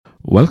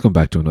Welcome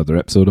back to another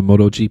episode of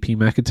MotoGP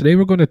Mac, and today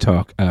we're going to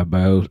talk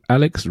about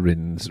Alex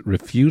Rins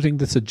refuting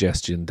the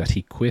suggestion that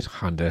he quit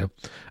Honda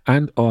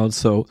and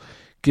also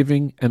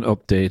giving an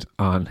update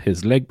on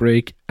his leg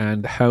brake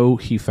and how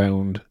he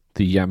found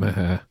the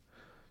Yamaha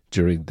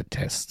during the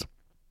test.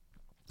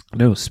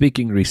 Now,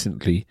 speaking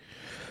recently,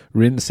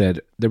 Rins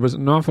said there was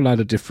an awful lot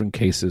of different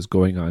cases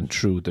going on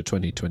through the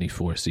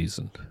 2024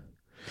 season.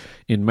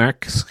 In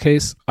Mark's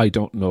case, I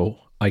don't know.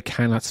 I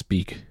cannot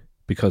speak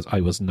because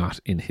I was not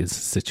in his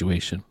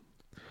situation.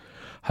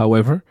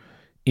 However,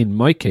 in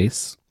my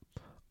case,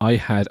 I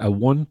had a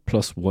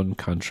 1+1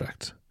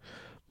 contract,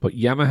 but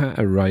Yamaha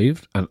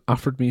arrived and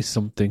offered me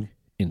something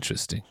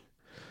interesting.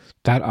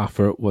 That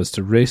offer was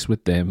to race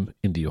with them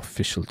in the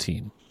official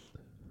team.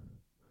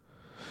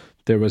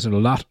 There was a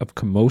lot of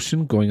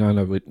commotion going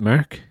on with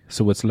Mark,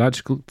 so it's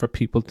logical for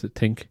people to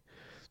think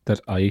that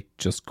I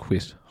just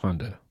quit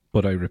Honda.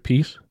 But I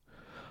repeat,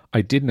 I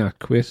did not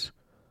quit.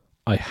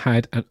 I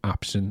had an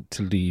option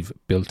to leave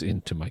built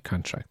into my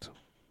contract.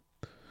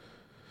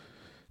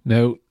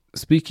 Now,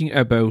 speaking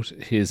about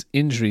his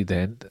injury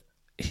then,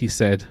 he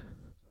said,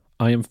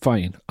 I am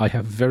fine. I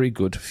have very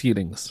good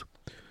feelings.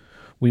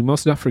 We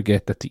must not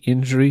forget that the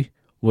injury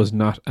was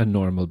not a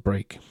normal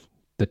break.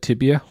 The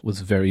tibia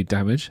was very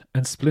damaged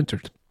and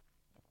splintered.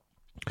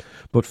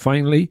 But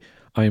finally,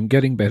 I am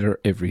getting better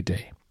every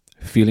day,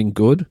 feeling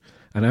good.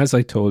 And as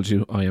I told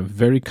you, I am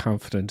very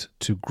confident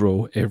to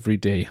grow every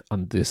day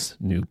on this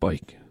new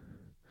bike.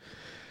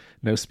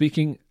 Now,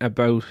 speaking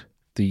about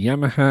the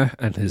Yamaha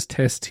and his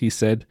test, he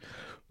said,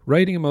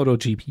 riding a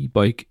MotoGP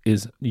bike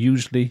is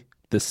usually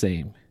the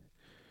same.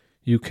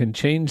 You can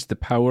change the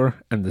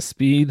power and the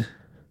speed,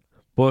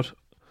 but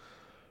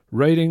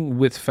riding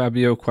with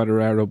Fabio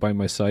Quartararo by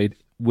my side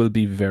will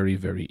be very,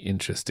 very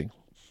interesting.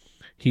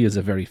 He is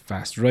a very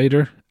fast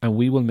rider, and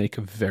we will make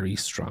a very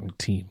strong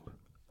team.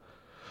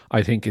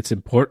 I think it's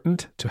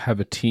important to have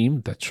a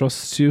team that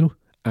trusts you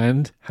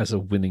and has a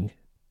winning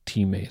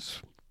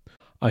teammate.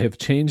 I have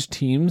changed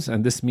teams,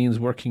 and this means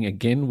working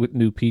again with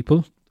new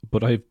people,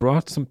 but I've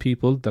brought some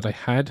people that I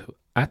had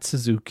at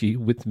Suzuki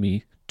with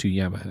me to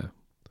Yamaha.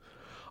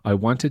 I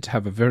wanted to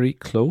have a very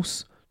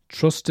close,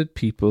 trusted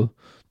people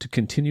to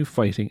continue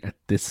fighting at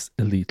this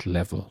elite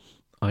level.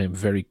 I am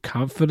very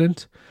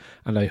confident,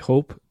 and I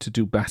hope to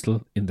do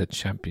battle in the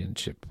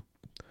championship.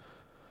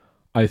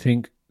 I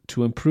think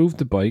to improve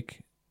the bike,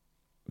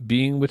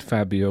 being with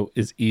Fabio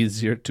is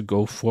easier to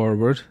go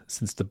forward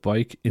since the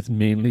bike is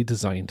mainly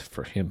designed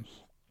for him.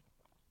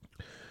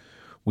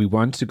 We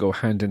want to go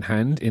hand in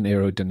hand in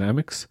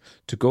aerodynamics,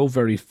 to go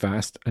very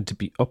fast and to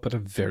be up at a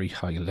very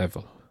high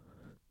level.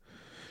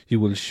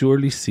 You will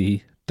surely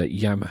see that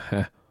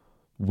Yamaha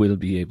will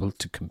be able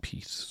to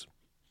compete.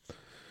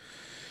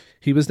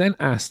 He was then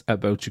asked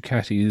about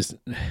Ducati's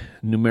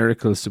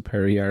numerical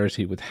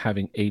superiority with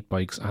having 8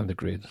 bikes on the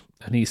grid,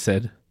 and he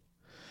said,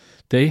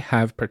 they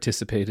have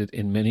participated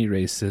in many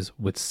races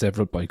with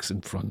several bikes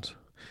in front.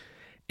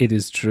 It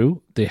is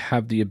true, they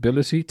have the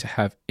ability to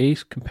have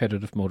 8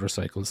 competitive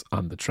motorcycles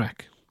on the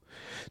track.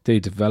 They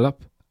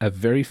develop a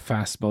very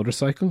fast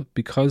motorcycle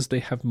because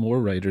they have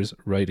more riders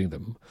riding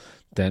them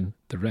than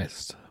the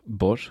rest.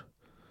 But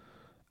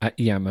at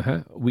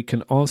Yamaha, we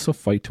can also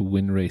fight to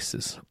win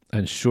races,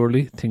 and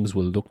surely things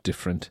will look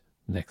different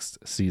next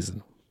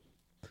season.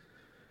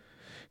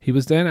 He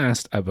was then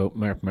asked about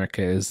Marc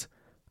Marquez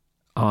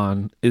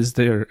on is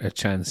there a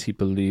chance he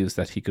believes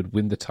that he could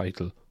win the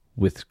title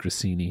with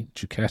Gresini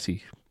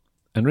Ducati.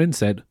 And Rins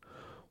said,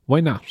 why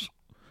not?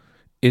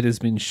 It has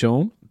been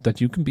shown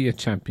that you can be a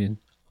champion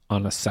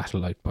on a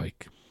satellite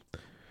bike.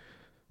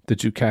 The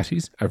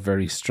Ducatis are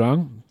very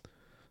strong.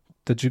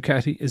 The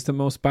Ducati is the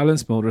most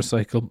balanced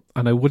motorcycle,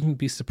 and I wouldn't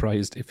be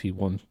surprised if he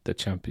won the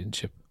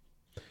championship.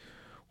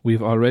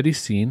 We've already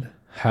seen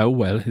how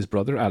well his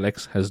brother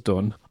Alex has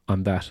done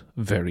on that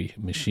very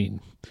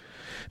machine.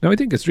 Now, I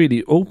think it's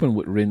really open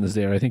with Rins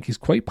there. I think he's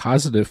quite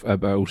positive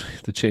about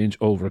the change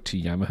over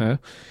to Yamaha.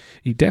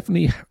 He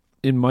definitely,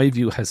 in my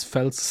view, has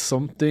felt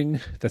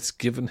something that's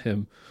given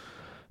him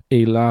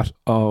a lot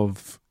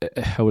of,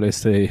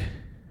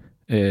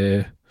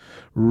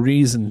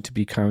 reason to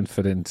be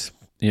confident,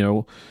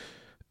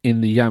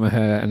 in the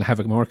Yamaha and have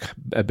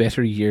a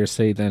better year,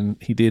 say, than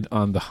he did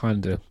on the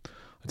Honda.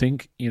 I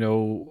think,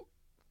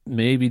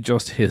 maybe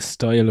just his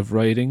style of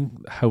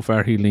riding, how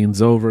far he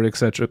leans over,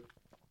 etc.,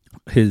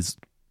 his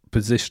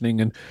positioning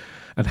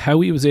and how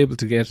he was able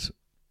to get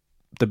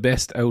the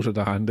best out of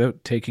the Honda,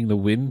 taking the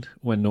win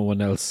when no one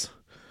else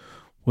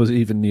was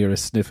even near a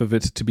sniff of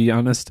it, to be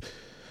honest.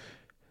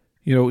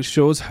 It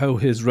shows how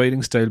his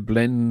riding style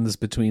blends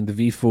between the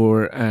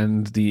V4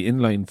 and the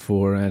inline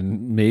 4,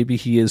 and maybe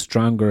he is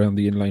stronger on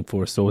the inline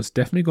 4, so it's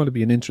definitely going to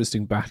be an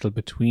interesting battle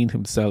between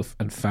himself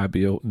and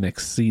Fabio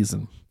next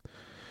season.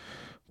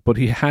 But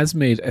he has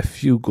made a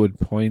few good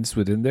points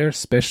within there,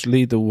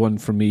 especially the one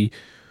for me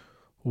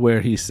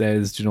where he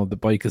says, the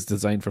bike is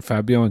designed for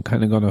Fabio. I'm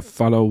kind of going to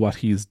follow what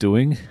he's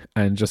doing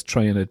and just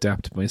try and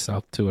adapt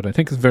myself to it. I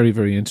think it's very,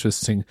 very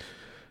interesting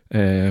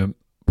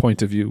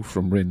point of view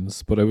from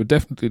Rins. But I would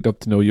definitely love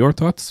to know your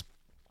thoughts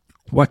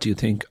What do you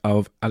think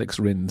of Alex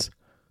Rins'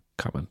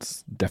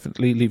 comments?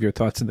 Definitely leave your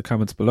thoughts in the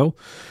comments below,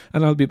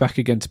 and I'll be back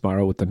again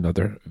tomorrow with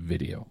another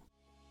video.